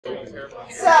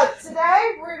So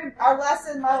today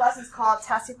my lesson is called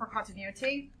Testing for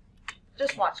Continuity.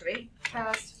 Just watch me.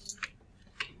 Test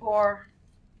for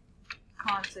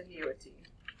continuity.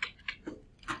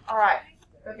 All right.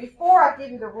 But before I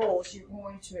give you the rules, you're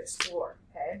going to explore.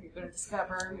 Okay. You're going to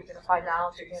discover. You're going to find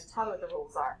out. You're going to tell me what the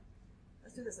rules are.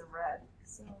 Let's do this in red.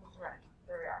 So red.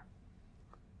 There we are.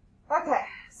 Okay.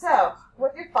 So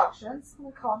with your functions, I'm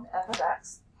going to call them f of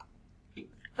x.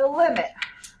 The limit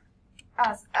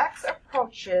as x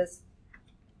approaches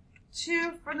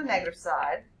 2 from the negative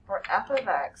side for f of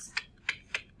x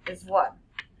is 1.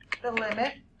 The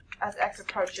limit as x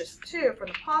approaches 2 from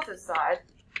the positive side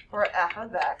for f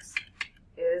of x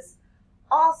is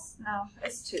also, no,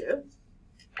 it's 2.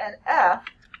 And f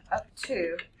of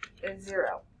 2 is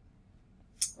 0.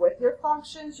 With your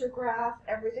functions, your graph,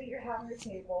 everything you have on your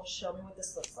table, show me what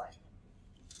this looks like.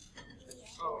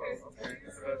 Oh, okay.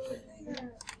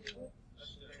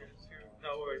 No,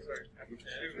 wait, sorry.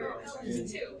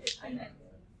 2.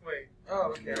 Wait. Oh,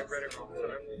 okay. I read it wrong.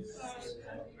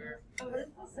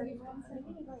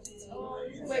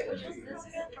 Wait, which was this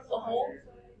again? The whole?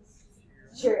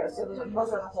 Cheerios. So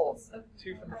those are the holes.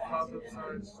 2 from the positive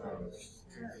side.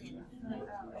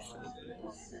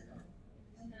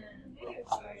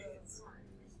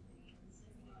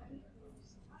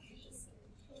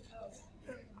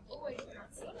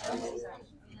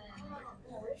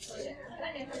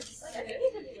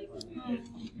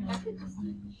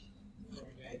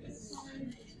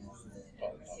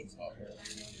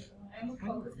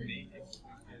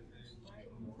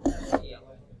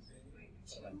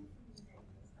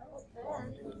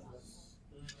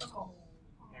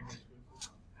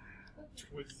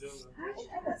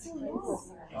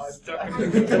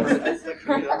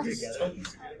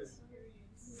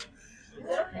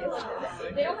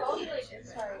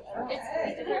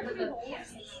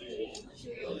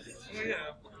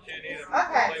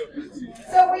 Okay.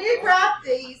 So when you graph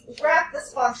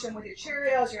this function with your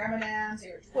Cheerios, your M&Ms,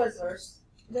 your Twizzlers,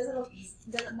 does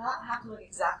it not have to look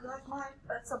exactly like mine?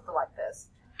 But it's something like this.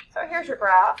 So here's your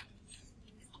graph.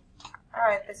 All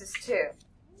right, this is 2.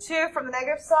 2 from the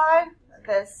negative side.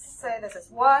 Say this is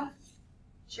 1,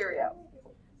 Cheerio.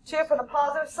 2 from the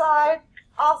positive side,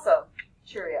 also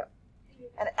Cheerio.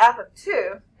 And f of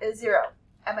 2 is 0,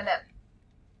 M&M.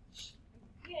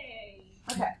 Yay!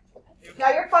 Okay.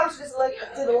 Now your function is like,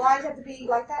 do the lines have to be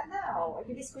like that? No. It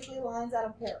can be squiggly lines, I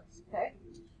don't care. Okay?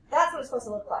 That's what it's supposed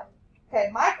to look like. Okay,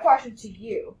 my question to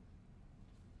you,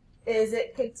 is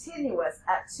it continuous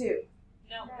at 2?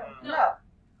 No.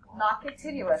 Not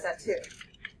continuous at 2.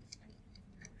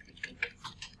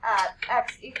 At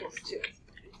x equals 2.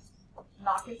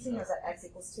 Not continuous at x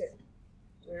equals 2.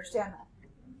 Do you understand that?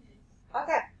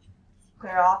 Okay.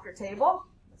 Clear off your table.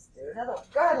 Let's do another one.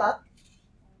 Go ahead, love.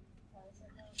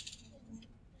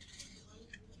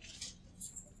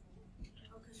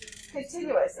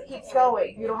 Continuous. It keeps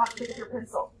going. You don't have to pick up your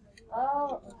pencil.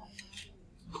 Oh.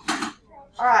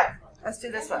 All right. Let's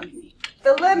do this one.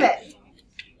 The limit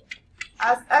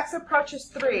as x approaches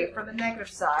 3 from the negative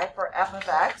side for f of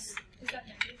x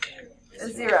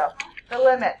is 0. The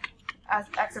limit as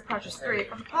x approaches 3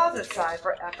 from the positive side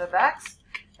for f of x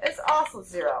is also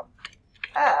 0.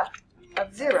 F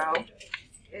of 0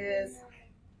 is,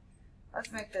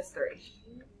 let's make this 3.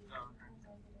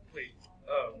 Wait.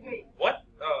 What?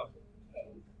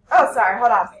 Oh, sorry.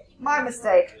 Hold on. My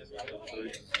mistake.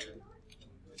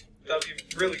 That would be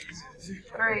really easy.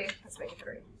 3. Let's make it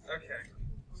 3. Okay.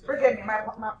 Forgive me. My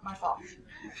fault.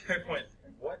 Good point.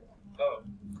 What? Oh.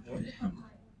 What?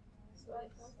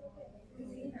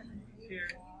 Here.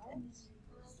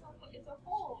 It's a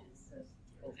hole.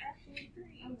 It's actually 3.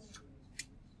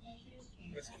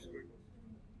 What's the squiggle?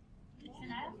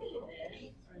 And I did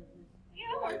it.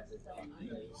 Yeah.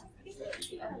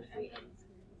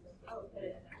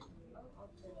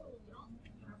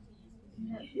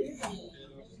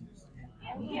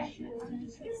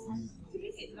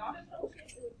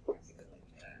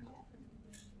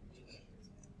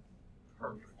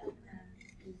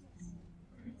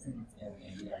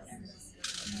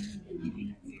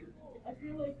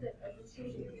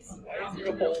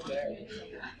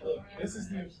 This is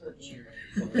the absurd cheer.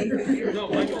 No,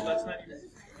 Michael, that's not even.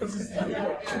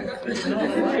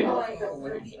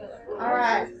 All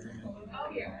right.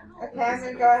 Okay, I'm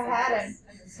going to go ahead and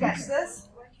sketch this.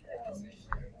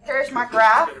 Here's my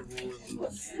graph.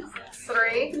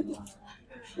 3.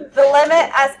 The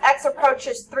limit as x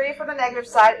approaches 3 from the negative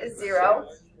side is 0.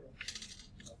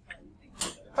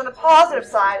 From the positive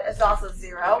side is also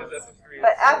 0.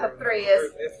 But f of 3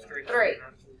 is 3.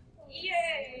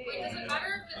 Yay! Wait, does it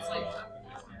matter if it's like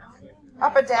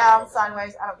Up or down,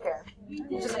 sideways, I don't care.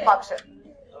 It's just a function.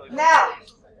 Now,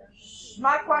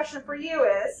 my question for you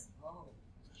is,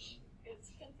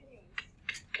 It's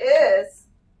continuous.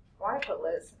 why I put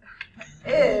Liz,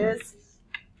 is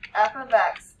f of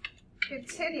x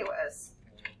continuous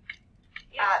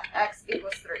at x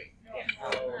equals 3?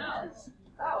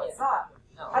 Oh, it's not.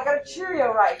 I got a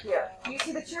Cheerio right here. Do you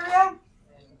see the Cheerio?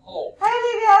 Hey,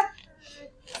 Olivia.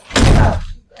 So,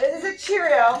 this is a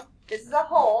Cheerio. This is a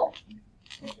hole.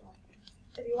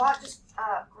 If you want, just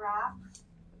grab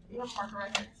your marker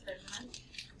right here, Benjamin.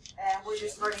 And we're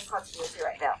just learning continuity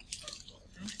right now.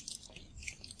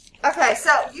 Okay,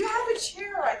 so you have the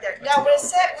Cheerio right there. Now, when I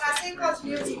say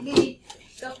continuity, meaning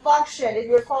the function, if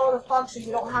you're following the function,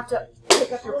 you don't have to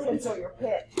pick up your pencil or your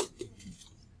pen.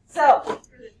 So,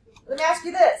 let me ask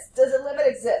you this. Does a limit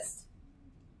exist?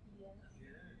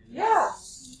 Yeah.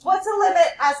 What's the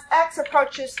limit as x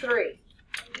approaches 3?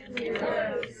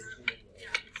 0.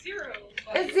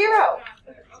 It's 0.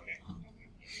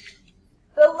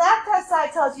 The left-hand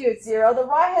side tells you it's 0. The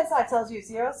right-hand side tells you it's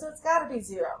 0, so it's got to be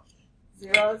 0.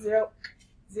 0, 0,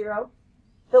 0.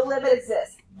 The limit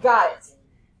exists. Got it.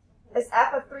 Is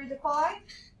f of 3 defined?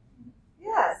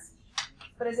 Yes.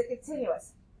 But is it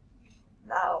continuous?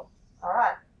 No. All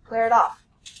right. Clear it off.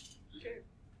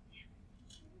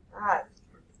 All right.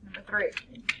 Number 3.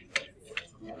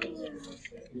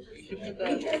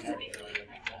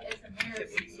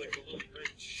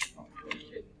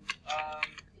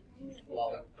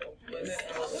 Limit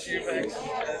g of x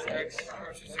as x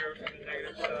approaches 0 from the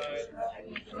negative side.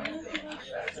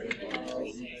 X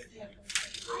approaches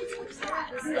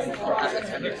 0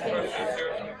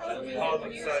 from the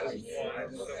positive side is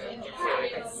 1, so it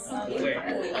looks like, wait.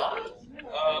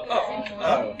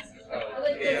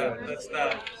 Yeah, that's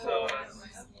that. So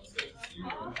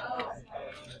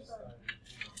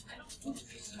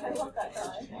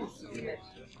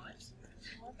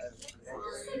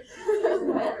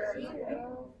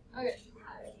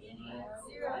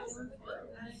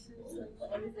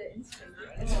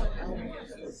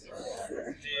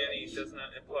D&E does not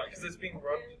imply, because it's being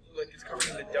rubbed, like it's covered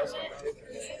in the dust.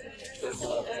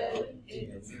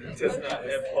 It does not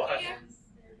imply.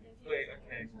 Wait,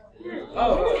 okay.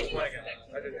 Oh, it's 1 again.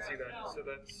 I didn't see that. So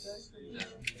that's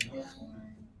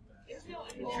 0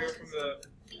 from the.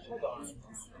 Hold on.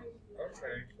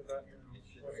 Okay, so that.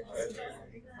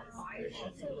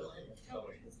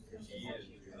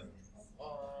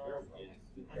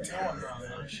 No, I'm not.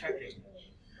 I'm checking.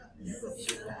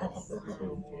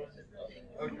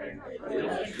 Okay.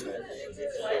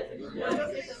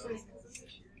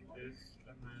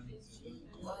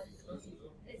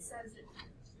 It says it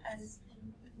as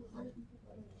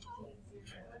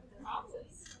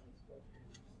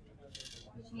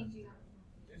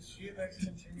Is g of x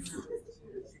continuous?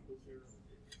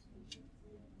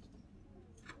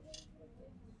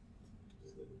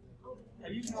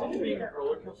 Have you considered being a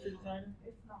roller coaster designer?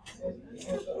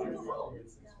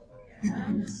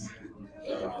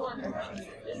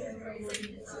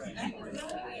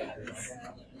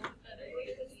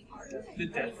 The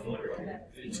death floor.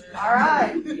 All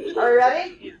right. Are we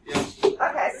ready? Yeah.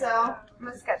 Okay, so I'm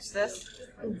going to sketch this.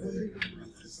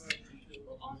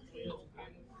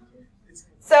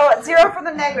 So 0 from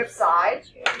the negative side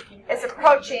is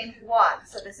approaching 1.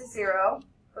 So this is 0.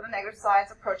 From the negative side,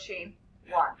 it's approaching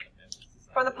 1.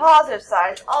 From the positive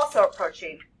side, it's also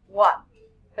approaching 1.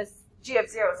 Because g of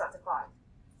 0 is not defined.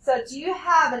 So do you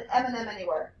have an M&M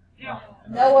anywhere? No.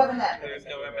 No M&M. There's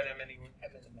no M&M anywhere.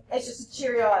 It's just a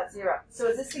Cheerio at 0. So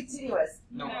is this continuous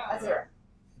No. at 0?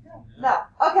 No.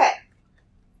 Okay.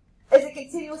 Is it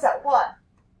continuous at 1?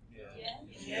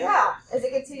 Yeah. Is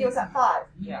it continuous at 5?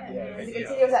 Yeah. Is it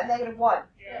continuous at negative 1?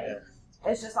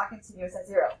 It's just not continuous at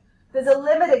 0. Does a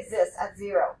limit exist at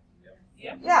 0?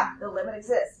 Yeah, the limit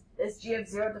exists. Is g of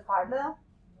 0 defined now?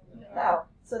 No.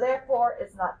 So therefore,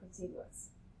 it's not continuous.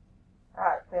 All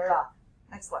right, clear it off.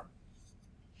 Next one.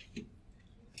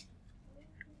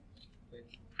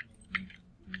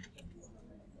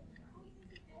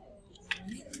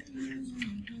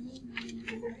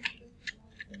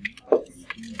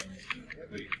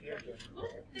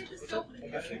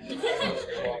 As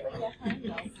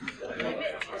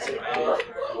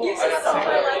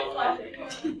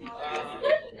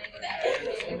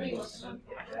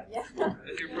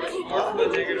you approach more from the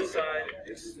negative side,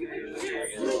 it's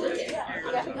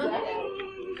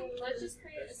let's just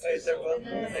create a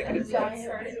negative side.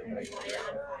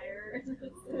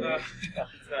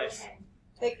 Nice.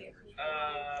 Thank you.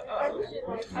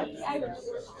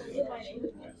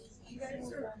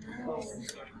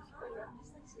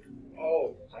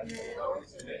 Oh.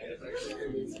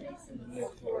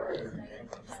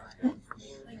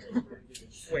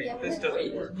 Wait, this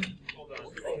doesn't work. Hold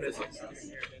on. missing something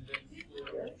here.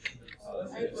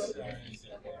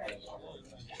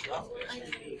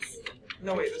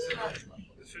 No, wait, this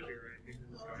should be right because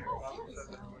it's going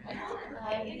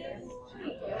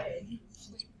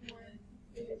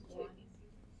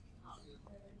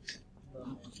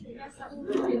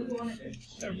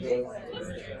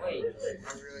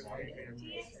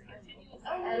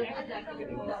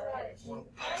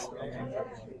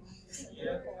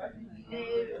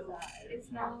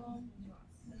It's not.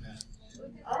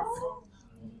 Oh.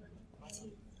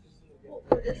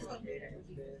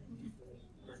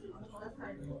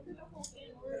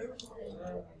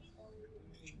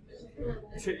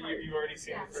 You've already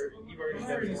seen it for, you've already done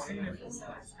one.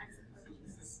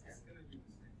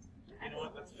 You know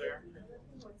what, that's fair.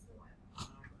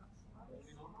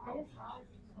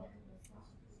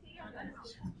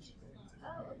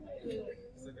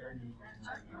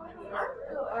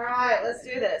 All right, let's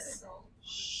do this.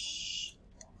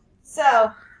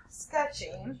 So,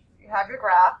 sketching, you have your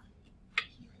graph.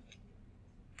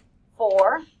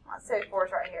 4, let's say 4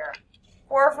 is right here.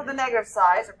 4 for the negative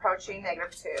side is approaching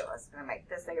 -2. Let's going to make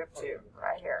this -2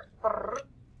 right here. For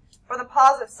the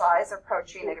positive side is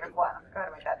approaching -1. I'm going to go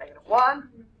ahead and make that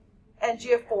 -1. And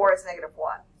g of 4 is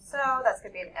 -1. So that's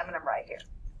going to be an M&M right here.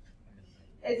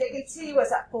 Is it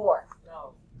continuous at 4?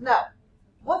 No. No.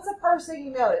 What's the first thing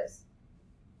you notice?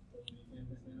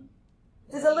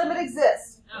 Does a limit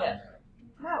exist? Yes.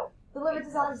 No. The limit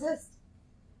does not exist.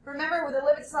 Remember, when the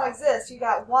limit does not exist, you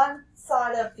got one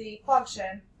side of the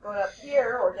function going up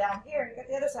here or down here, and you got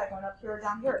the other side going up here or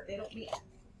down here. They don't meet.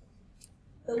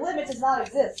 The limit does not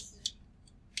exist.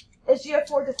 Is g of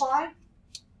 4 defined?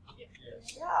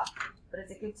 Yes. Yeah. But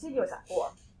is it continuous at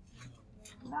 4?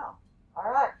 No.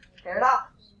 All right. Fair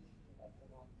enough.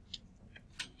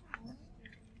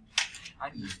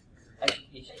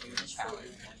 Education is a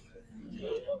challenge.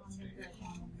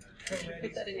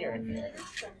 Put that in your.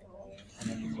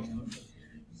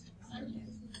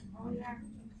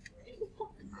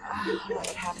 What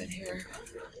happened here?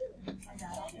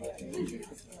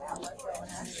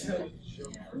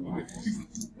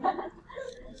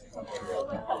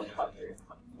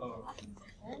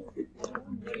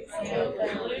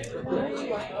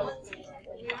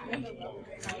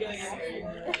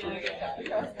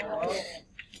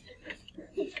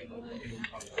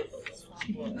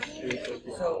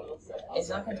 So it's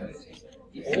not going to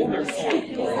it's older because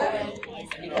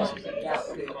it's a gap.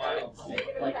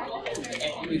 Like,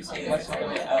 and you would say what's the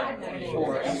limit of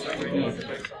 4 and 3?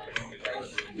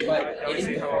 But it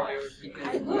isn't 4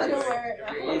 because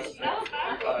there is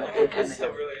It's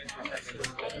still really interesting.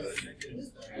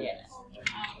 yeah.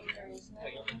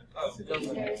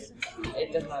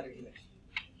 It does not exist.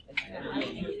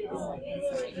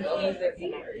 Only the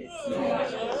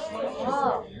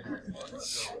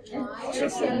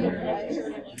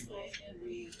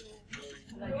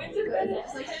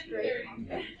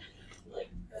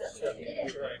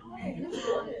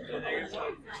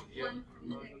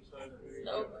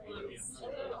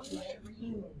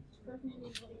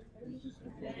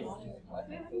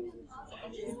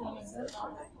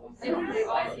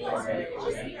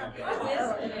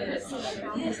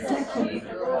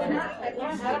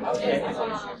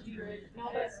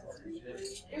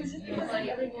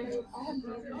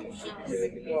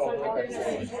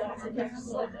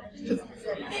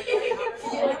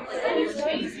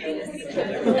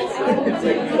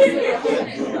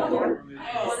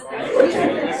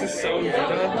This is so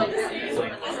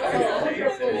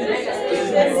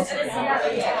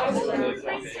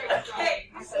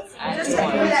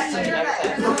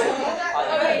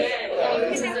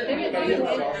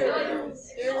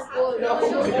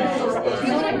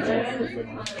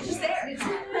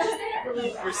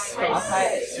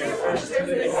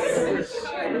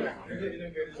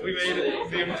We're so we made it.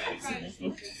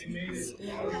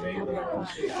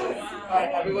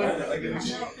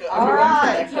 All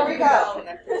right, here we go. So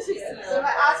I'm going to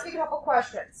ask you a couple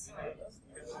questions.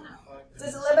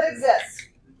 Does the limit exist?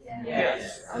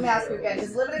 Yes. Let me ask you again.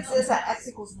 Does the limit exist at x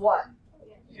equals 1?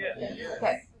 Yes.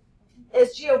 Okay.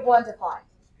 Is g of 1 defined?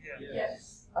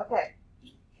 Yes. Okay.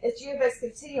 Is g of x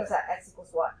continuous at x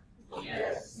equals 1?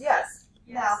 Yes. Yes.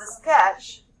 Now the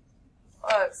sketch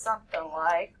looks something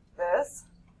like this.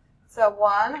 So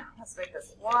 1, let's make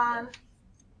this 1.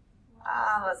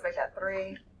 Let's make that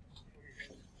 3.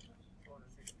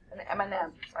 And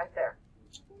M&M right there.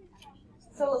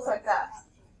 So it looks like that.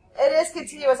 It is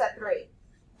continuous at 3.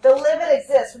 The limit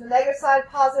exists. From the negative side,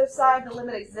 positive side, the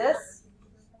limit exists.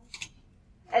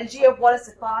 And g of 1 is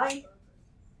defined.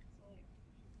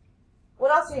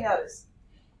 What else do you notice?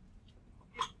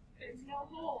 There's no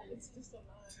hole. It's just a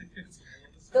line.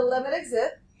 The limit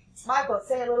exists. Michael,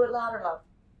 say it a little bit louder, love.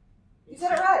 You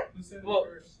said it right. Well,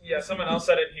 yeah, someone else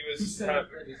said it. He was having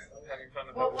fun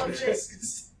with What that. was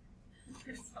this?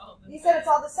 He said it's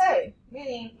all the same,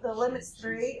 meaning the limit's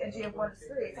 3 and g of 1 is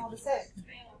 3. It's all the same.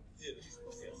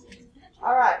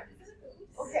 All right.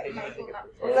 Okay.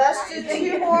 Let's do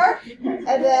 2 more,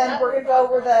 and then we're going to go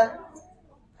over the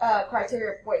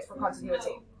criteria points for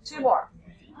continuity. 2 more.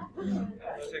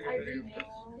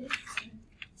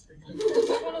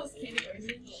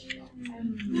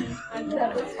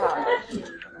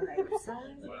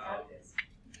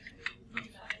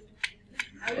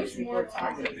 I wish more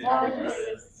time. I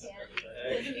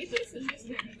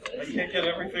can't get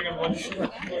everything in one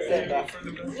shot.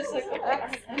 Just like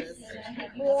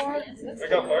Four, I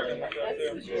got Martin like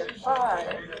that too.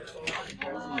 5.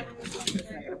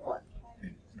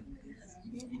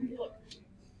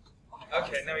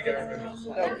 Okay, now we got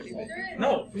everything.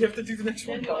 No, we have to do the next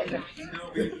one. no, I'm sure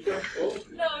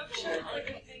it's like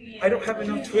a thingy. I don't have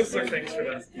enough Twizzler things for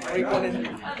that.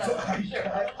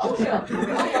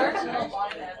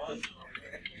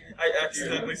 I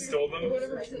accidentally stole them.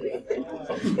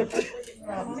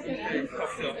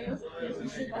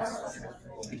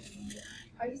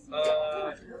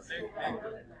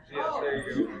 Yeah, there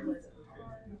you go.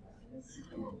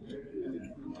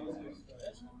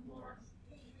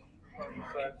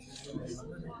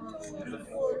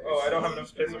 Oh, I don't have enough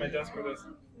space on my desk for this.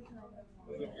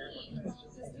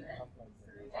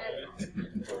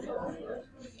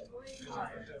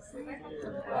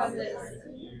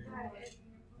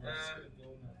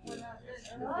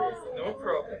 No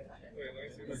problem. Wait, let me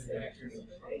see if I can connect yours.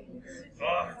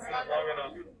 Oh, it's not long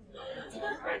enough.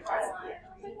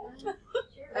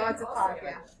 Oh, it's a 5,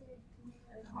 yeah.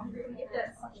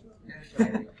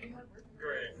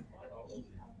 Great.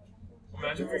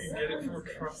 Imagine if we can get it from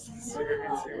across the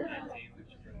cigarette too.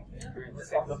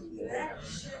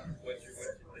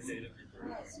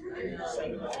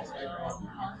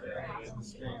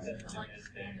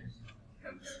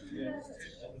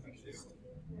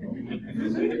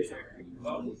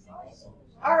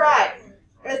 All right.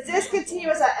 Is this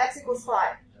continuous at x equals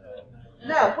 5?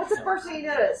 No. What's the first thing you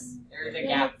notice? There's a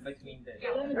gap between the.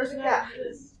 There's a gap.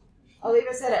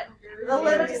 Olivia said it. The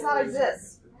limit does not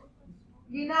exist.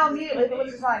 You know immediately the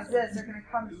limit does not exist. They're going to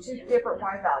come to 2 different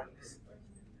y values.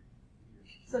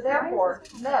 So therefore,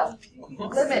 no.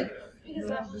 Limit.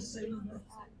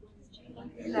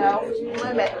 No.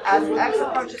 Limit as x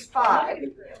approaches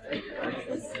 5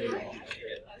 does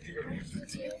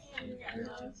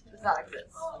not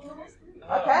exist.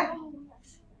 Okay?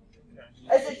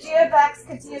 Is it g of x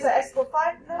continues at x equals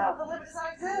 5? No, the limit does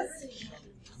not exist.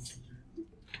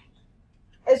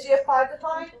 Is g of 5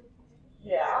 defined?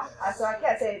 Yeah. So I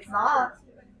can't say it's not.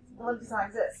 The limit does not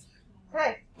exist.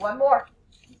 Okay, 1 more.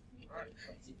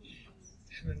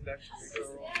 And then back to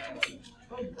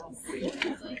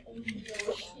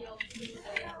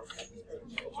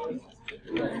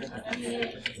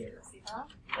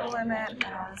The limit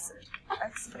as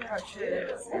x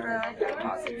approaches 0.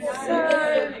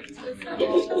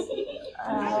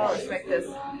 Let's make this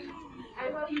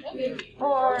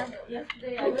 4,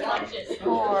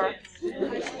 4.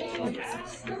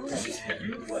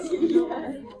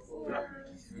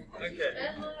 Okay.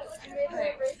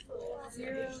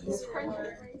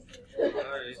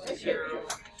 Alright, 0.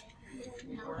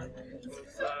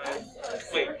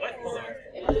 Wait, what? Hold on.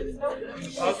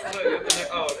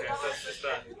 Oh, okay, that's just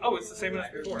that. Oh, it's the same as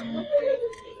before.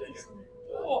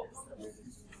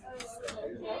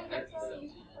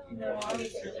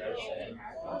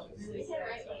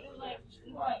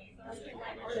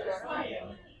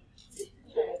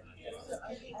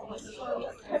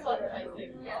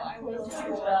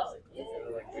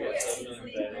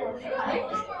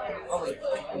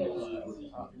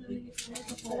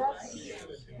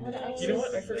 You know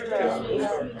what? I forgot to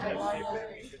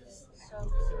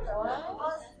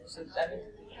So that means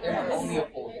there's only a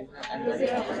fold. There's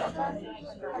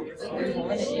a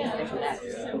limit in different x,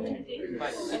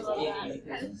 but it's any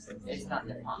because it's not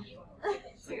defined. I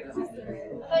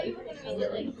thought you were going to make it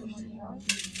like.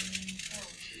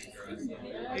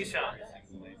 Hey, Sean.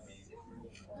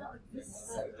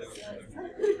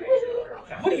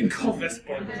 What do you call this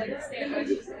book?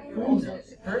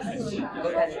 First,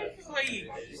 look at it. Please.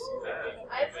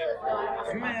 I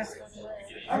Mask.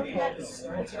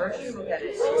 First, you look at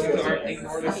it.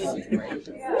 Ignore the point.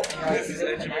 This is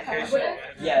education.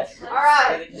 Yes. All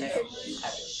right.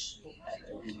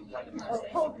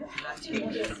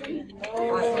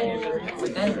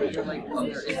 But then you're like, oh,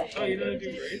 there is. Oh, you know how to do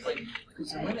grades? Like, because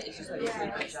the limit is just like a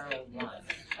general line.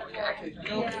 Actually, you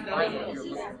don't define what you're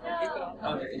looking for.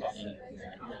 Oh, there is.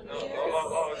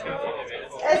 Oh, it's gonna follow me.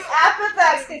 Is f of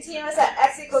x continuous at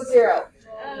x equals 0?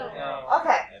 No.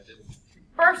 Okay.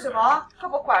 First of all, a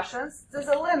couple questions. Does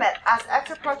a limit as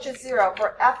x approaches 0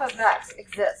 for f of x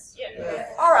exist? Yeah.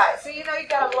 All right, so you know you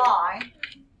got a line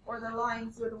where the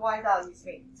lines with the y values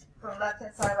meet. From left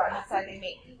hand side, right hand side, they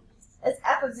meet. Is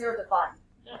f of 0 defined?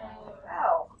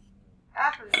 No.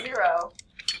 F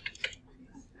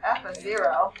of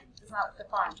 0 is not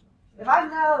defined. If I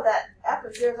know that f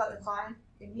of 0 is not defined,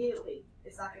 immediately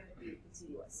it's not going to be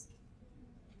continuous.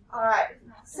 All right,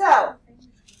 so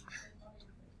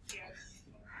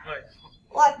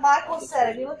like Michael said,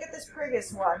 if you look at this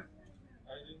previous one,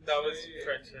 That was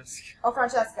Francesca. oh,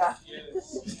 Francesca,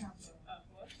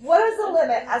 what is the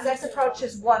limit as x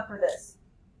approaches 1 for this?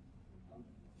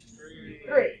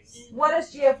 3. What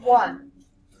is g of 1?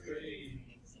 3.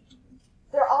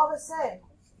 They're all the same.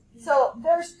 So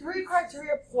there's 3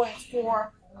 criteria points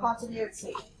for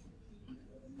continuity.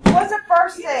 What's the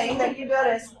first thing that you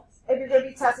notice if you're going to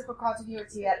be testing for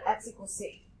continuity at x equals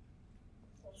c?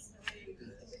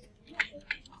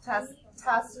 Test,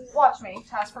 watch me,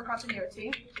 test for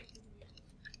continuity.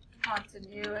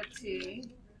 Continuity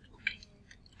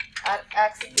at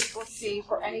x equals c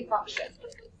for any function.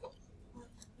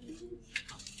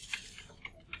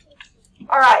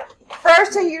 All right,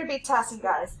 first thing you're going to be testing,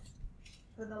 guys,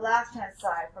 from the left-hand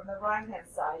side, from the right-hand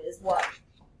side is what?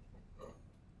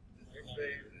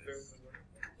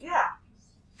 Yeah.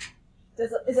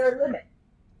 Is there a limit?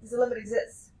 Does the limit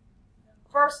exist?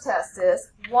 First test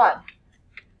is 1.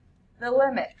 The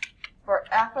limit for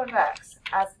f of x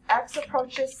as x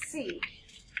approaches c,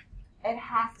 it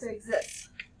has to exist.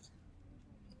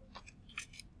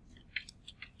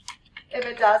 If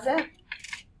it doesn't,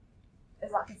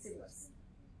 it's not continuous.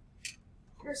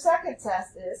 Your second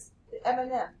test is the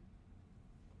M&M.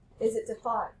 Is it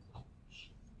defined?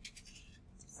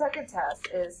 Second test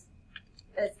is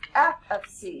f of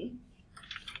c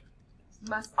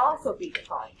must also be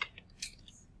defined.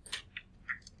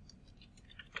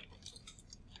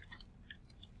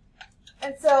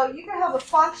 And so you can have a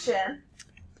function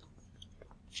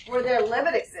where their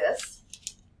limit exists,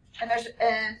 and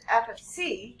f of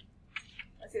c,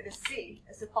 let's say the c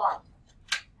is defined.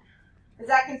 Is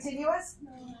that continuous?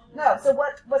 No. So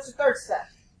what's the third step?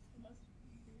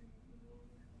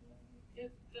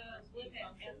 If the limit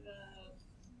and the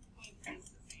point is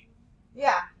the same.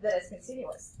 Yeah, then it's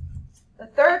continuous. The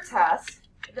third test,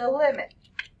 the limit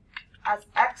as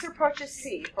x approaches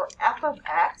c for f of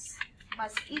x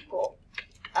must equal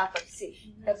f of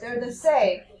c. If they're the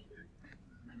same,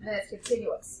 then it's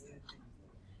continuous.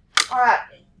 All right,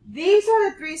 these are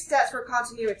the 3 steps for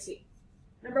continuity.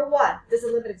 Number 1, does the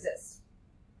limit exist?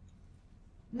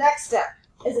 Next step,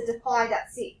 is it defined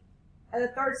at c? And the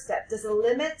third step, does the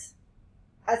limit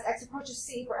as x approaches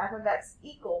c for f of x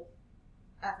equal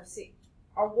f of c?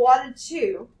 Are 1 and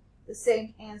 2 the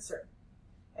same answer?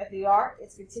 If they are,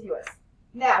 it's continuous.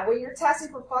 Now, when you're testing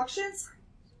for functions,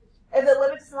 if the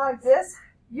limit does not exist,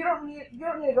 you don't need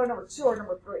to go number 2 or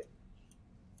number 3.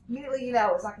 Immediately you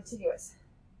know it's not continuous.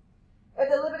 If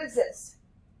the limit exists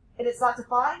and it's not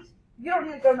defined, you don't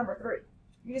need to go number 3.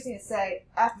 You just need to say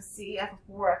f of c, f of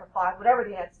 4, f of 5, whatever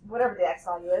the x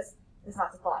value is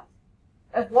not defined.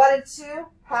 If 1 and 2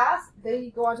 pass, then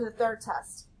you go on to the third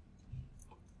test.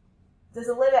 Does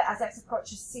the limit as x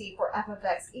approaches c for f of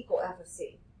x equal f of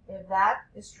c? If that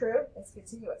is true, it's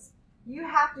continuous. You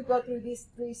have to go through these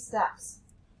 3 steps.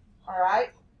 All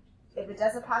right? If it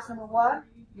doesn't pass number 1,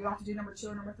 you don't have to do number 2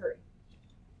 or number 3.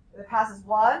 If it passes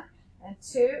 1 and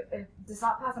 2, if it does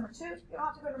not pass number 2, you don't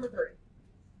have to go number 3.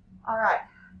 All right.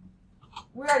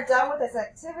 We are done with this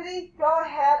activity. Go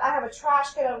ahead. I have a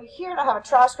trash can over here, and I have a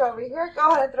trash can over here.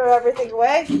 Go ahead and throw everything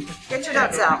away. Get your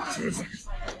notes out.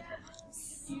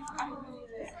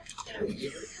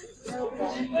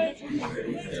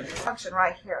 Function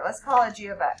right here. Let's call it g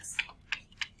of x.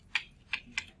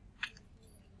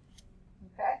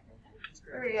 Okay.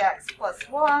 3x plus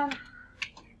 1,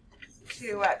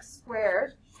 2x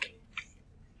squared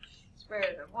is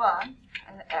greater than 1,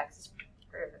 and x is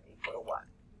greater than equal to 1.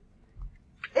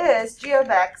 Is g of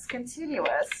x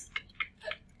continuous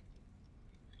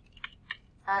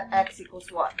at x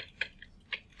equals 1?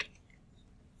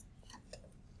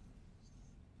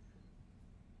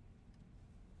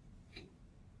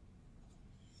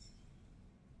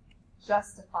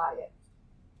 Justify it.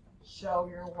 Show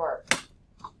your work.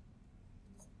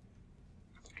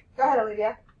 Go ahead,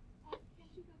 Olivia.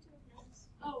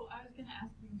 Oh, I was going to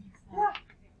ask you. Yeah.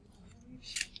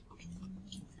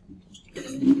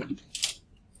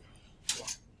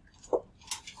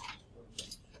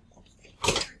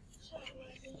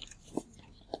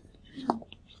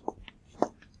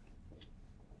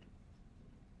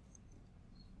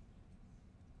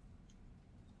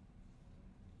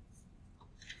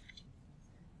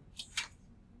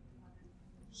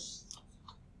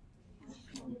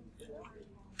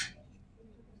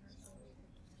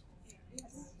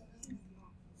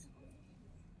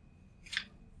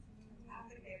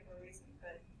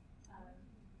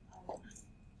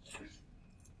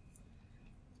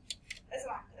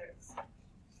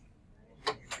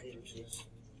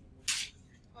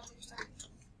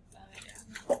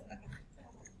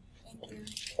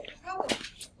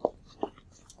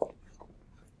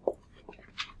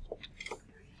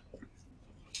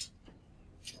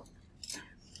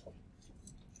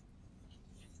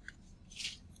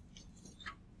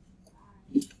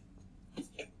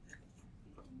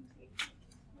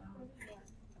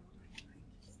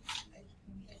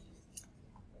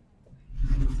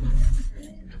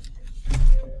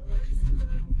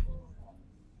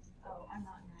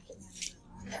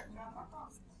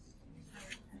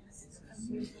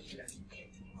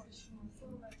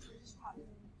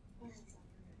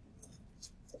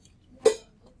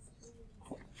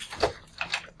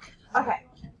 Okay.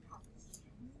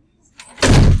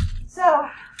 So,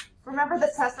 remember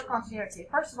the test for continuity.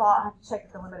 First of all, I have to check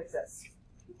if the limit exists.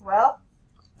 Well,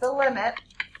 the limit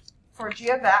for g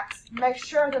of x, make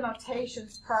sure the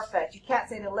notation's perfect. You can't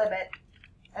say the limit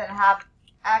and have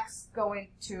x going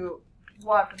to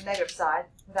 1 from the negative side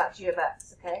without g of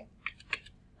x, okay?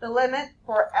 The limit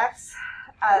for x,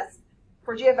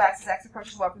 for g of x as x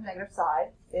approaches 1 from the negative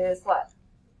side is what?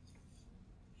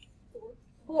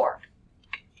 4.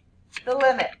 The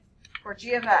limit for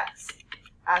g of x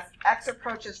as x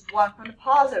approaches 1 from the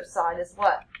positive side is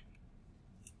what?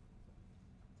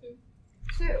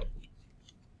 2.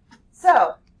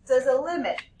 So, there's a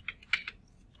limit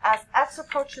as x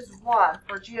approaches 1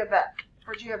 for g of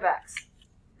x.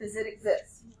 Does it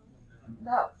exist?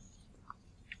 No.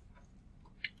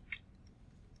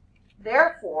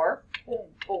 Therefore, boom,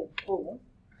 boom, boom,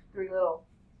 3 little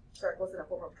circles in a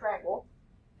form of triangle.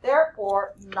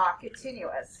 Therefore, not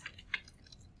continuous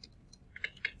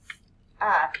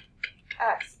at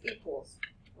x equals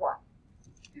 1.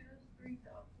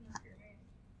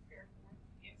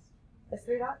 It's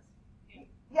 3 dots?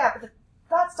 Yeah, but the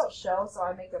dots don't show, so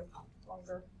I make them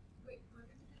longer.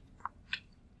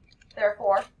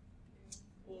 Therefore,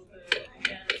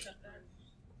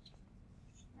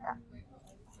 yeah.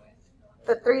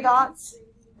 The 3 dots,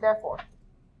 therefore.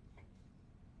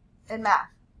 In math.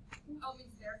 Oh,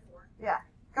 it's therefore. Yeah.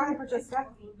 Go ahead, Francesca.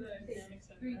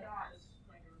 3 dots.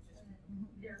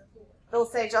 Therefore. They'll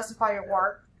say justify your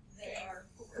work.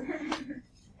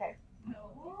 Okay.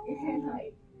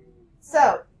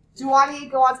 So, do I need to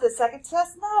go on to the second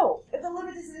test? No. If the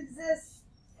limit doesn't exist,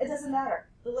 it doesn't matter.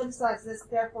 The limit does not exist,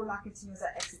 therefore not continuous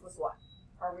at x equals 1.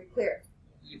 Are we clear?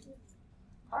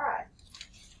 All right.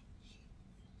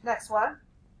 Next one.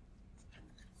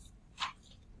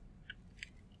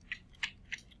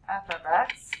 F of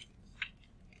x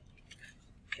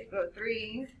equal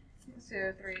 3 to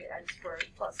 3x squared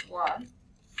plus 1.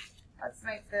 Let's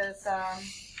make this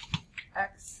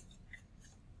x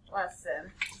less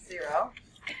than 0,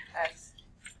 x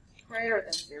greater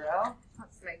than 0.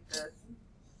 Let's make this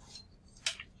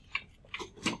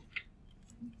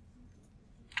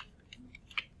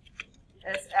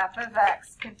is f of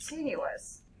x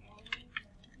continuous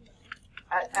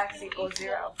at x equals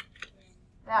 0.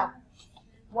 Now,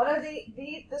 one of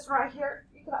this right here,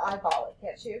 you can eyeball it,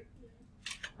 can't you?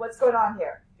 What's going on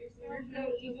here? There's no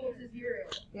equal to 0.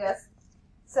 Yes.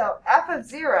 So f of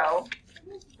 0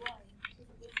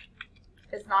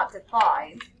 is not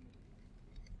defined.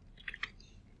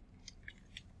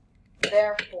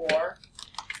 Therefore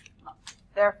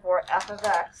f of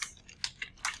x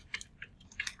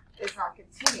is not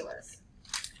continuous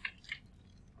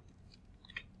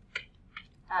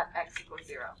at x equals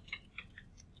 0.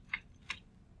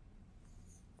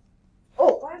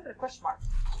 Oh, why did I put a question mark?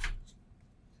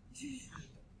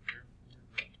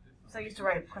 So I used to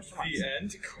write question marks. The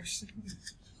end question.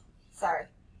 Sorry.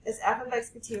 Is f of x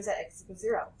continuous at x equals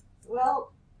 0?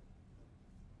 Well,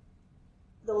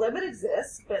 the limit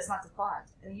exists, but it's not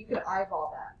defined. And you can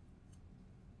eyeball that.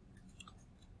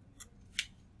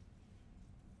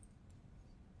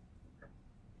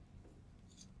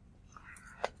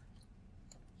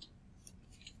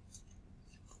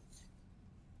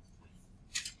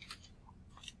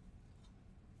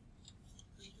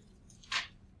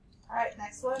 All right,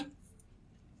 next one.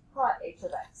 Plot h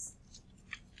of x.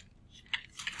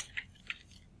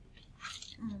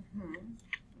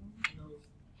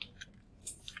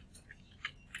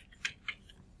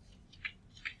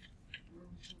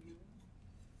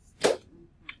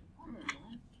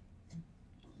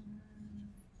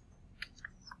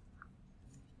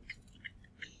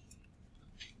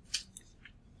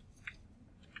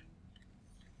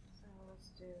 So let's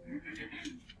do.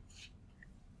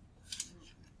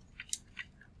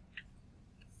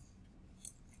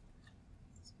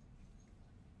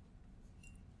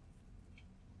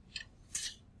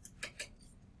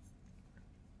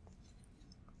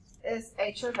 Is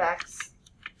h of x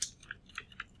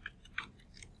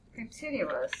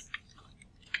continuous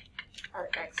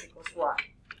at x equals 1?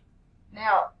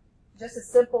 Now, just a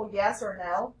simple yes or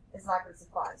no is not going to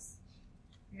suffice.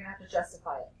 You're going to have to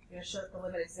justify it. You're going to show that the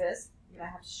limit exists. You're going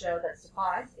to have to show that it's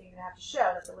defined. And you're going to have to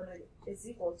show that the limit is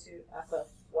equal to f of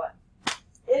 1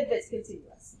 if it's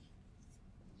continuous.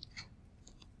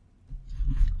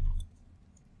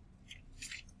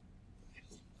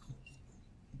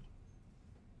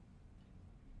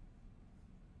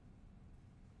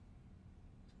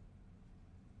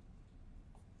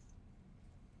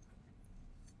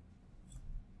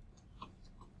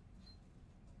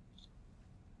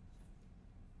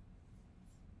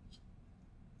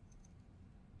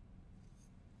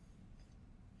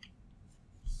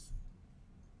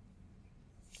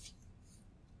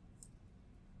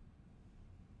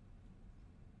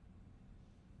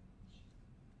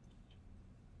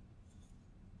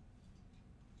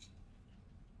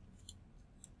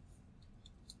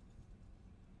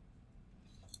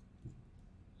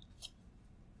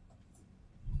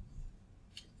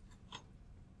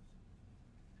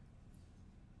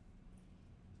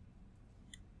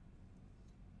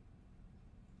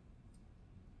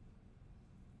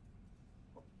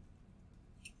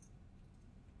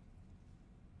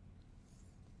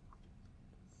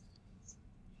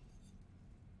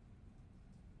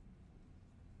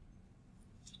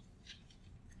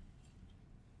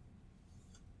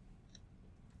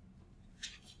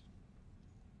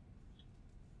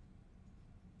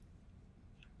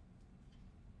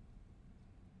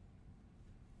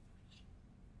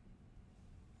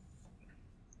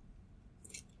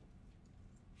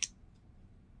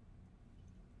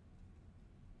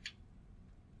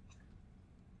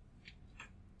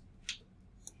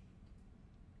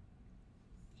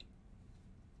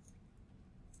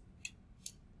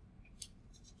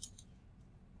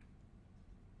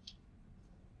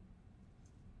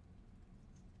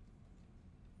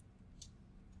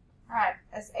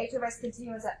 Is h of x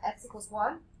continuous at x equals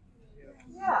 1?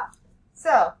 Yeah.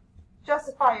 So,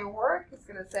 justify your work. It's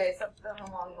going to say something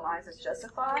along the lines of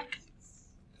justify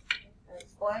and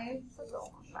explain. So it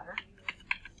won't matter.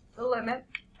 The limit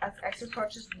as x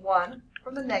approaches 1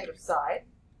 from the negative side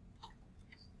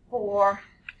for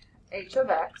h of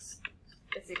x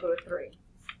is equal to 3.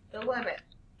 The limit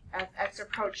as x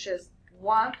approaches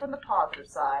 1 from the positive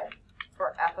side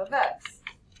for f of x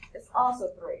is also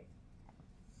 3.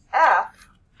 F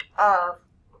of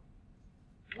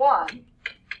 1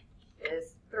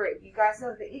 is 3. You guys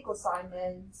know the equal sign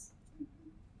means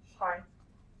fine.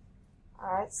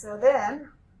 Alright, so then,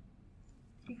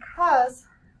 because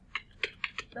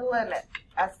the limit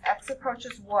as x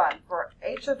approaches 1 for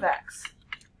h of x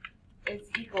is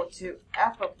equal to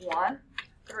f of 1,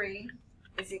 3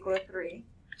 is equal to 3,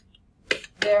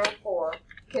 therefore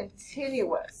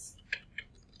continuous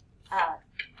at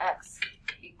x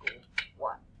equals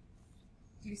 1.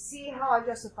 Do you see how I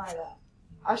justify that?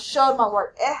 I showed my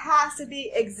work. It has to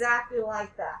be exactly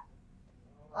like that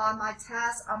on my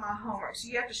tasks, on my homework. So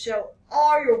you have to show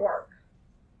all your work.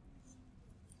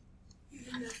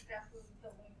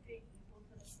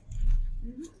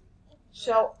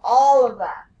 Show all of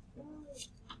that.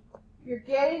 You're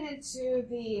getting into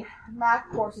the math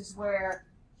courses where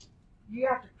you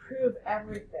have to prove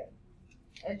everything.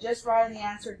 And just writing the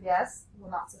answer yes will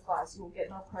not suffice. You will get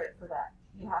no credit for that.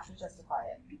 You have to justify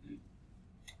it.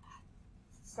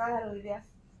 Go ahead, Olivia.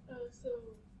 So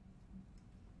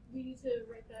we need to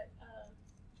write that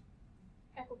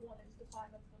f of 1 is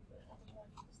defined as the f of 1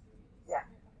 equals 3 is. Yeah.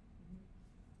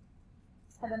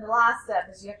 And then the last step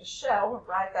is you have to show,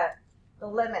 right, that the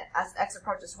limit as x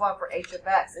approaches 1 for h of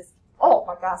x is, oh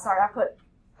my god, sorry, I put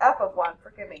f of 1,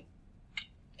 forgive me,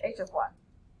 h of 1.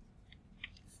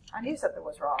 I knew something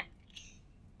was wrong.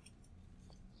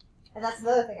 And that's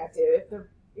another thing I do. If the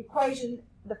equation,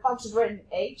 the function is written in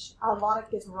h, a lot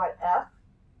of kids will write f.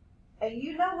 And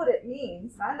you know what it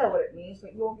means, and I know what it means,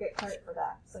 but you won't get credit for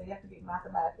that. So you have to be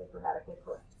mathematically, grammatically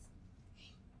correct.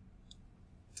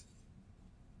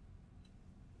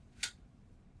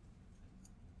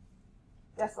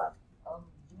 Yes, love.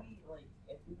 Do we, like,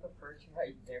 if we prefer to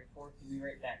write therefore, can we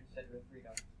write that instead of the 3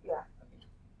 dollars? Yeah. Okay.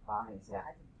 Fine, yeah.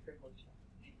 I can privilege that.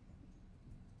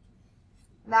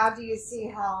 Now, do you see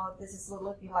how this is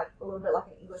looking like a little bit like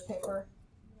an English paper?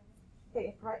 Okay,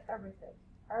 you have to write everything.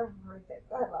 Everything.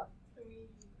 Go ahead, love. Can we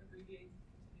abbreviate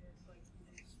continuous like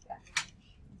Yeah.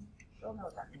 You'll know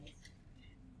what that means.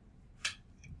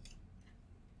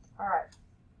 All right.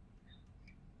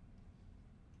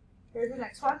 Here's the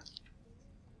next one.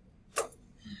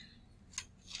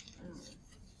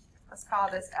 Let's call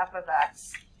this f of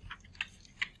x.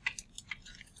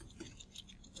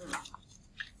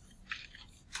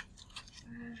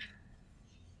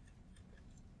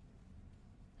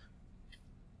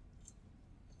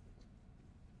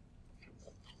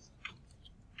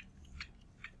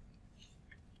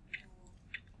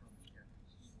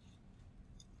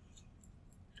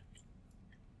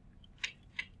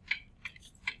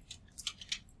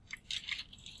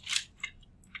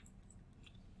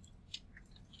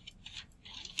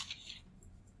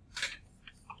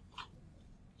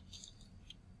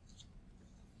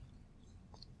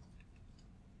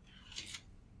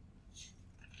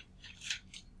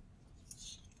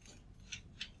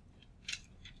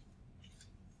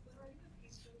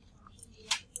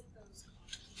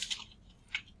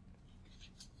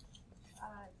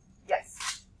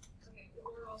 Yes. okay,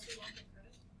 but we're also going to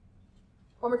credit.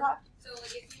 One more time. So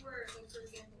like if you were like for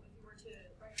example if you were to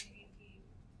write an AP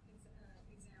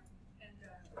exam and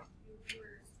you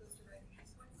were supposed to write an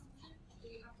XY function, do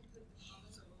you have to put the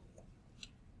commas or will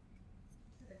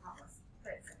The commas.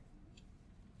 Right.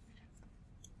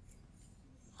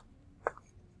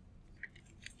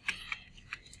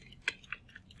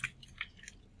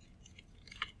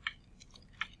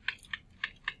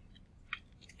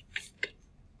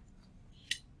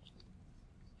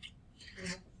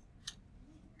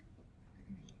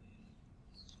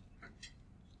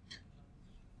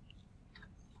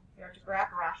 You have to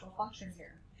graph a rational function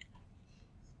here.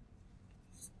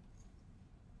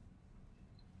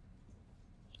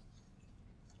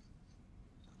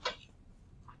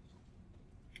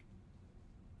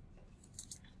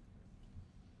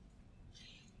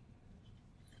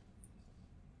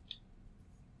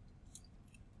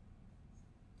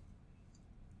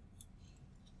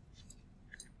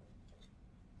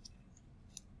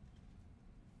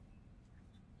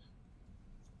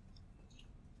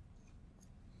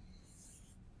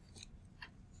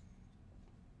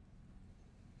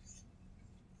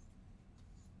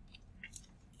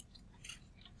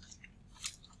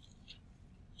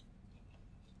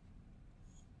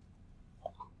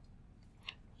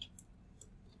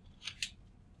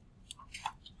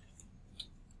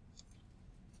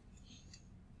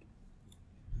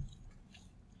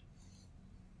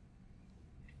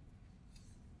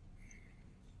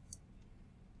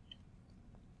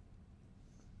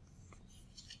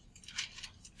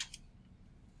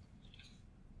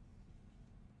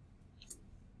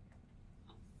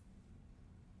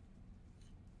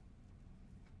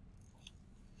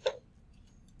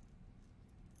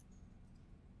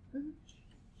 All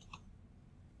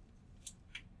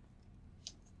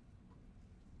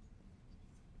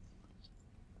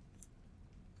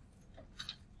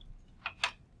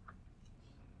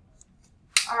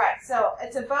right, so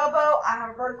it's a bobo. I have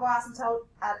a vertical asymptote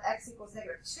at x equals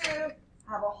 -2.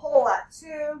 I have a hole at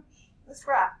 2. Let's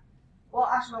graph. Well,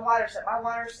 actually, my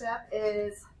water step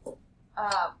is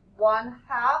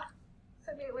 1/2.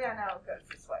 So immediately I know it goes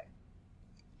this way.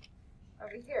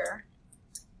 Over here,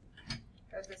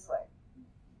 goes this way.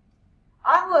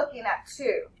 I'm looking at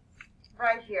 2,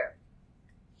 right here.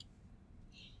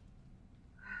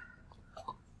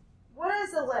 What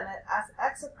is the limit as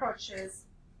x approaches?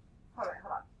 Hold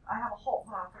on. I have a hole.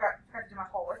 Hold on, I forgot to do my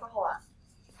hole. Where's the hole at?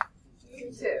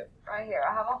 2, right here.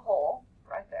 I have a hole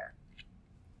right there.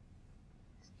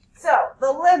 So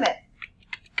the limit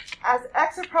as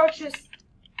x approaches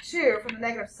 2 from the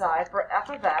negative side for f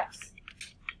of x,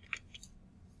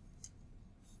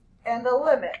 and the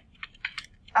limit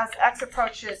as x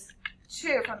approaches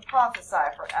 2 from the positive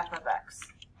side for f of x.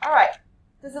 All right.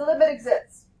 Does the limit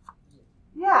exist?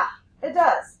 Yeah, it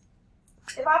does.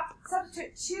 If I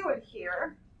substitute 2 in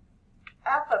here,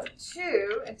 f of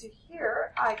 2 into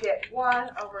here, I get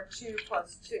 1/2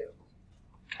 plus 2.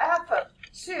 F of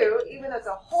 2, even though it's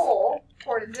a hole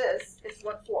poured in this, is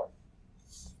 1/4.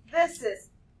 This is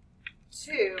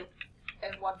 2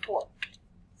 and 1/4.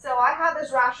 So I have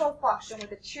this rational function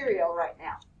with a Cheerio right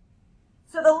now.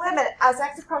 So the limit as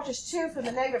x approaches 2 from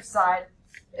the negative side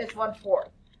is 1/4.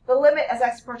 The limit as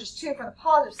x approaches 2 from the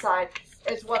positive side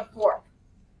is 1/4.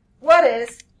 What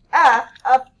is f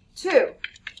of 2?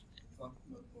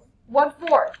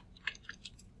 1/4.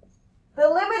 The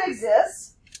limit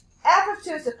exists. F of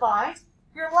 2 is defined.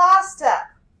 Your last step.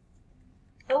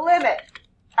 The limit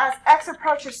as x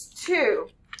approaches 2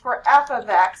 for f of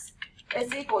x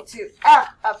is equal to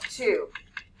f of 2.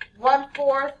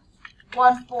 1/4,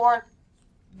 1/4,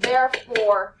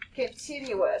 therefore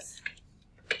continuous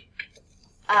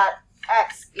at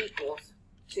x equals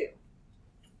 2.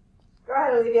 Go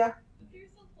ahead, Olivia.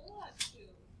 There's a hole at 2.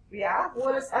 Yeah,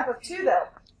 what is f of 2 though?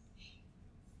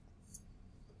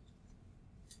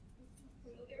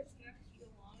 Well, there's an extra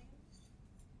line.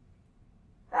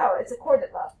 Oh, it's a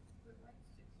coordinate love.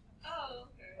 Oh,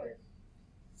 okay.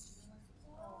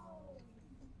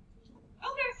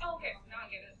 Okay, now I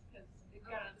get it. Because it's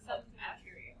got a substance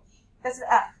material. That's an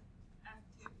F.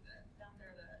 F2, down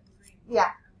there, the green.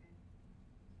 Yeah. Okay.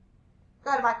 Go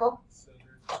ahead, Michael. So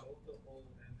there's both the hole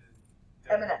and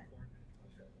the M&M.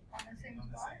 On the same on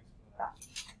the spot? same spot.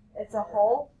 It's a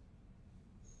hole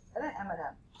and an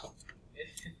M&M.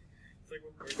 It's like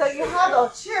when we're- So you have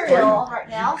a Cheerio right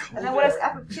now, and then what is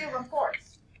f of 2 1/4?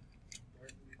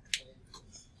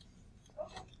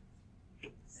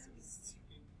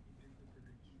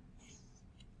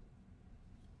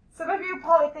 Some of you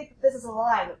probably think that this is a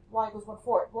line, y equals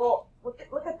 1/4. Well, look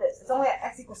at this. It's only at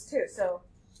x equals 2, so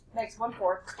it makes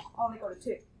 1/4 only go to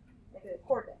 2. Make it a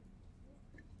coordinate.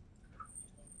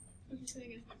 What you're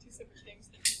saying is they're two separate things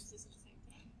that exist at the same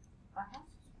time.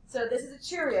 So this is a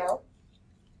Cheerio,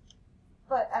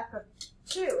 but f of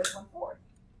 2 is 1/4.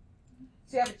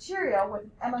 So you have a Cheerio with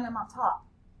an M&M on top.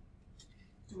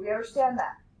 Do we understand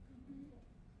that?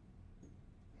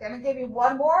 Okay, I'm going to give you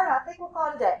one more, and I think we'll call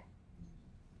it a day.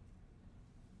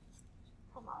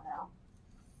 Come on now.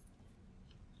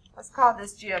 Let's call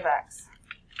this g of x.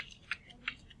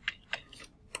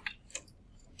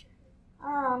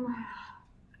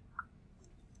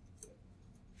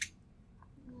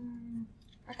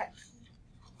 Okay.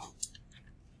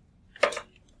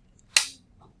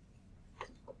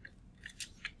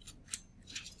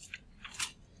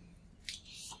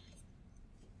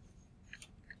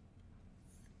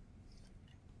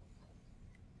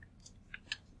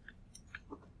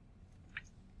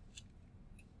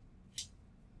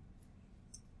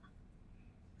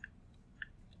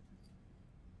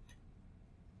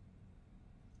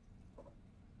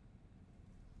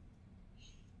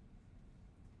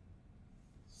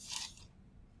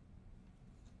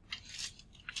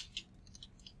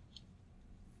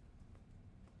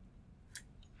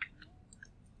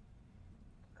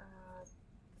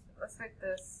 Let's make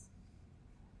this,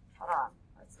 hold on,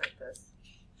 let's make this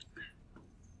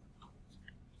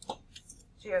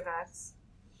g of x.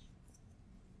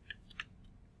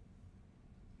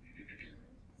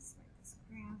 Let's make this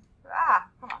green.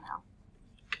 Come on now.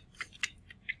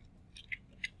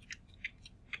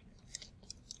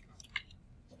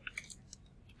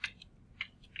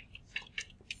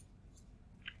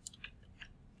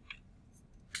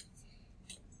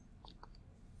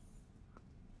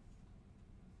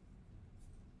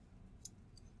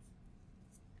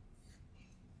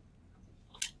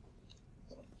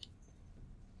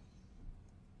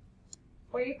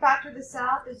 When you factor this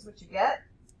out, this is what you get.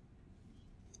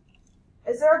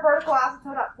 Is there a vertical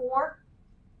asymptote at 4?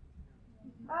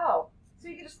 Oh, so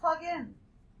you can just plug in.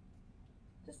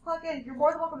 Just plug in. You're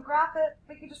more than welcome to graph it,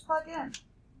 but you can just plug in.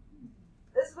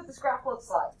 This is what this graph looks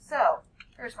like. So,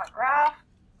 here's my graph.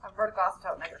 I have vertical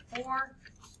asymptote -4.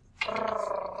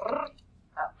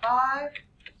 At 5.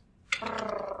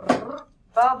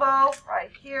 Bobo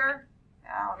right here.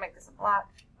 Now I'll make this in black.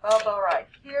 Bobo right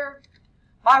here.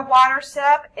 My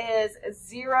y-intercept is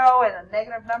 0 and a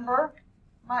negative number.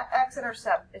 My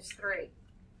x-intercept is 3.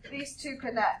 These two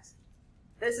connect.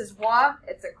 This is 1.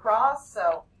 It's a cross,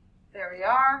 so there we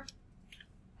are.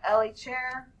 Ellie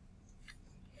chair.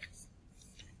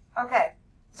 Okay,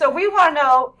 so we want to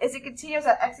know, is it continuous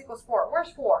at x equals 4?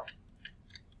 Where's 4?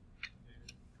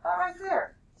 Oh, right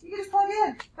there. You can just plug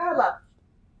in. Go ahead, love.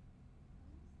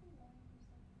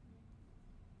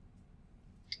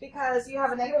 Because you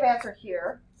have a negative answer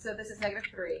here, so this is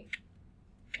 -3,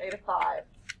 -5,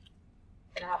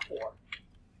 and I have 4.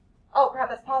 Oh, crap,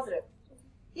 that's positive.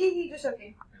 Hee, just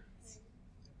joking.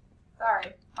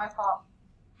 Sorry, my fault.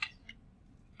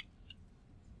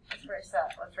 Let's erase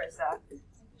that. Let's erase that.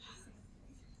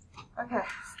 Okay,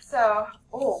 so,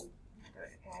 oh,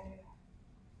 okay.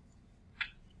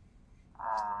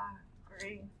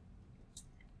 Green.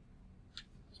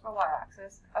 Where's my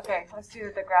y-axis? Okay, let's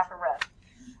do the graph in red.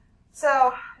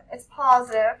 So, it's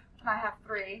positive, and I have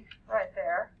 3 right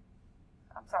there.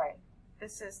 I'm sorry,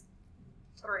 this is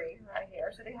 3 right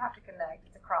here, so they have to connect.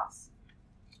 It's a cross.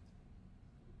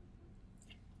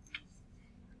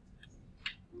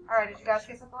 All right, did you guys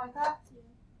get something like that?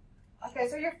 Okay,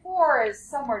 so your 4 is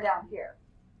somewhere down here.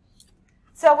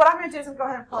 So what I'm going to do is I'm going to go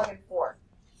ahead and plug in 4.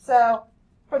 So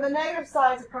from the negative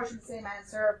side, it's approaching the same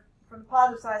answer. From the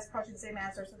positive side, it's approaching the same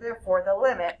answer. So therefore, the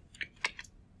limit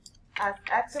as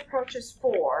x approaches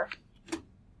 4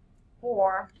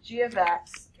 for g of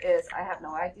x is, I have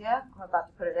no idea. I'm about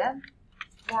to put it in.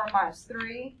 4 minus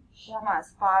 3. 4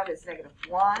 minus 5 is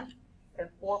 -1. And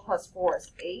 4 plus 4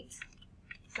 is 8.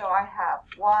 So I have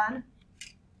 1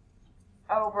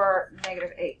 over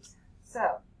 -8.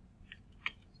 So,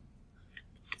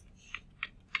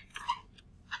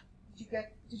 did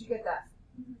you get that?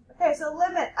 Okay, so the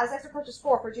limit as x approaches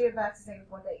 4 for g of x is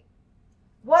 -1/8.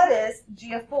 What is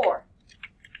g of 4?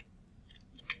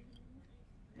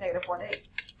 -1/8.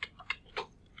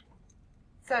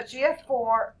 So g of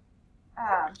 4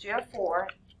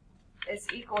 is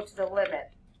equal to the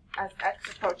limit as x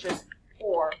approaches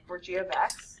 4 for g of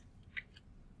x,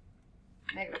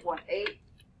 -1/8,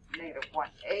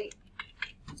 -1/8.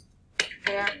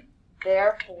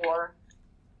 Therefore,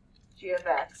 g of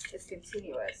x is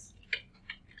continuous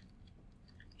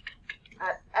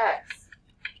at x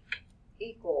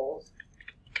equals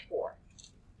 4.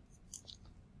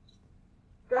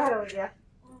 Go ahead, Olivia.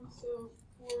 So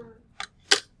for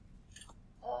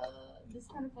this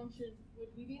kind of function,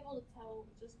 would we be able to tell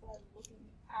just by looking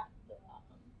at the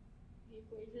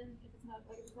equation if it's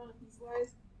not a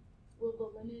piecewise? Will the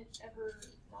limit ever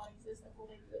not exist at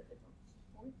holding the different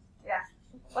points? Yeah.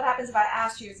 What happens if I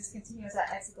asked you, is this continuous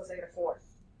at x equals -4?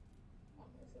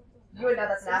 You would know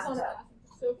that's an asymptote.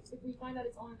 So if we find that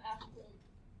it's on an asymptote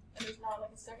and there's not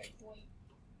like a second point,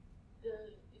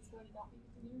 it's going to not be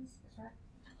continuous. That's right.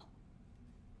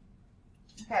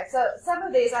 Okay, so some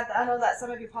of these, I know that some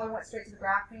of you probably went straight to the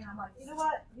graphing. I'm like, you know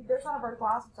what? There's not a vertical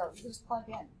asymptote. You can just plug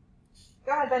in.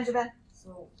 Go ahead, Benjamin.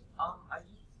 So, I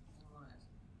just want to ask.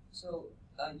 So,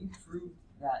 you proved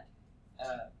that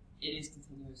it is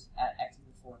continuous at x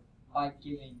equals 4 by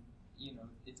giving,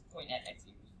 its point at x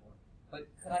equals 4.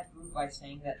 But could I prove by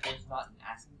saying that there's not an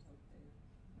asymptote there?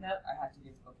 Nope. I have to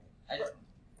give. Okay. I just.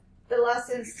 The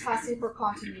lesson's testing for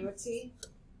continuity,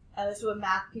 and this is what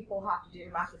math people have to do,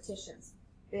 mathematicians.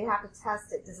 They have to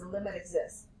test it. Does a limit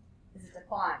exist? Is it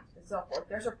defined? And so forth.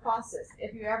 There's a process.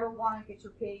 If you ever want to get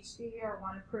your PhD or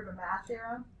want to prove a math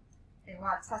theorem and you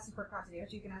want to test it for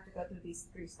continuity, you're going to have to go through these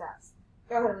 3 steps.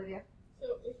 Go ahead, Olivia.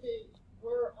 So if it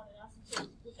were on an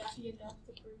asymptote, would that be enough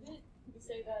to prove it? Could we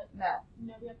say that? No.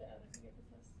 No, we have to add it to get the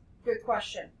test. Good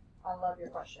question. I love your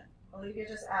question. Olivia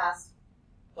just asked,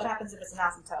 what happens if it's an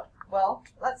asymptote? Well,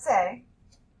 let's say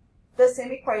this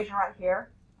same equation right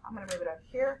here. I'm going to move it over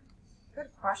here.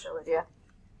 Good question, Olivia.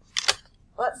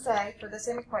 Let's say for the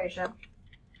same equation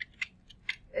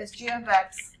is g of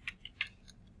x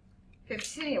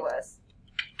continuous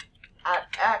at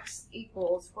x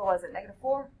equals, what was it,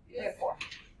 -4? -4.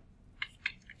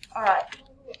 All right.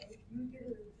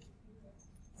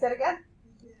 Say it again.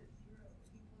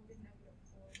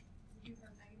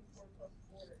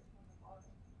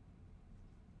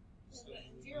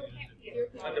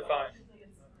 Undefined.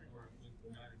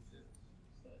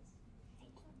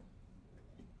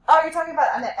 Oh, you're talking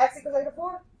about on the x equals negative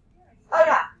 4? Oh,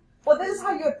 yeah. Well, this is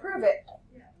how you would prove it.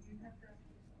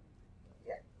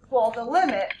 Yeah. Well, the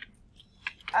limit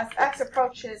as x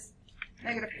approaches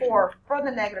negative 4 from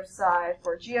the negative side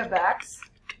for g of x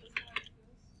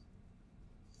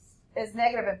is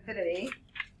negative infinity.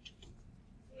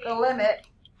 The limit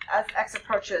as x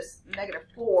approaches negative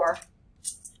 4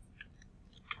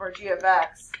 for g of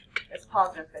x is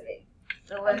positive infinity.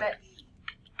 The limit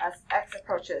as x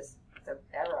approaches, it's an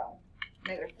arrow,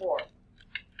 negative 4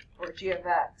 for g of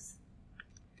x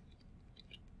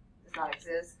does not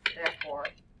exist, therefore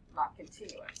not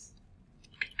continuous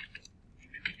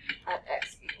at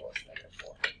x equals negative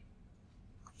 4.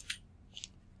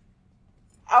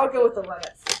 I would go with the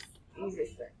limits.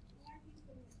 Easiest thing.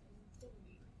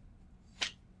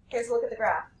 Okay, so look at the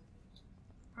graph.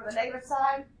 For the negative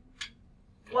side,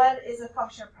 what is the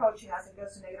function approaching as it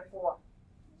goes to negative 4?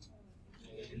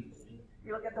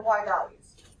 You look at the y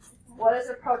values. What is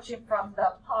approaching from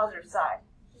the positive side?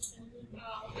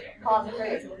 Positive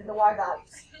values. Look at the y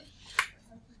values.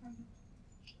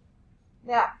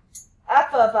 Now,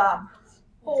 f of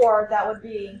 4, that would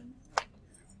be,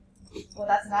 well,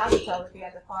 that's an asymptote would be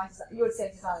undefined. You would say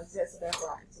it does not exist, so therefore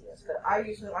not continuous. But I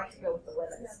usually like to go with the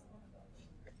limits.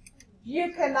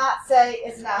 You cannot say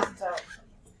it's an asymptote.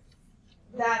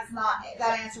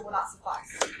 That answer will not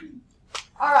suffice.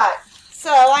 All right,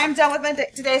 so I'm done with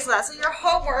today's lesson. Your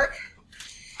homework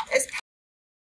is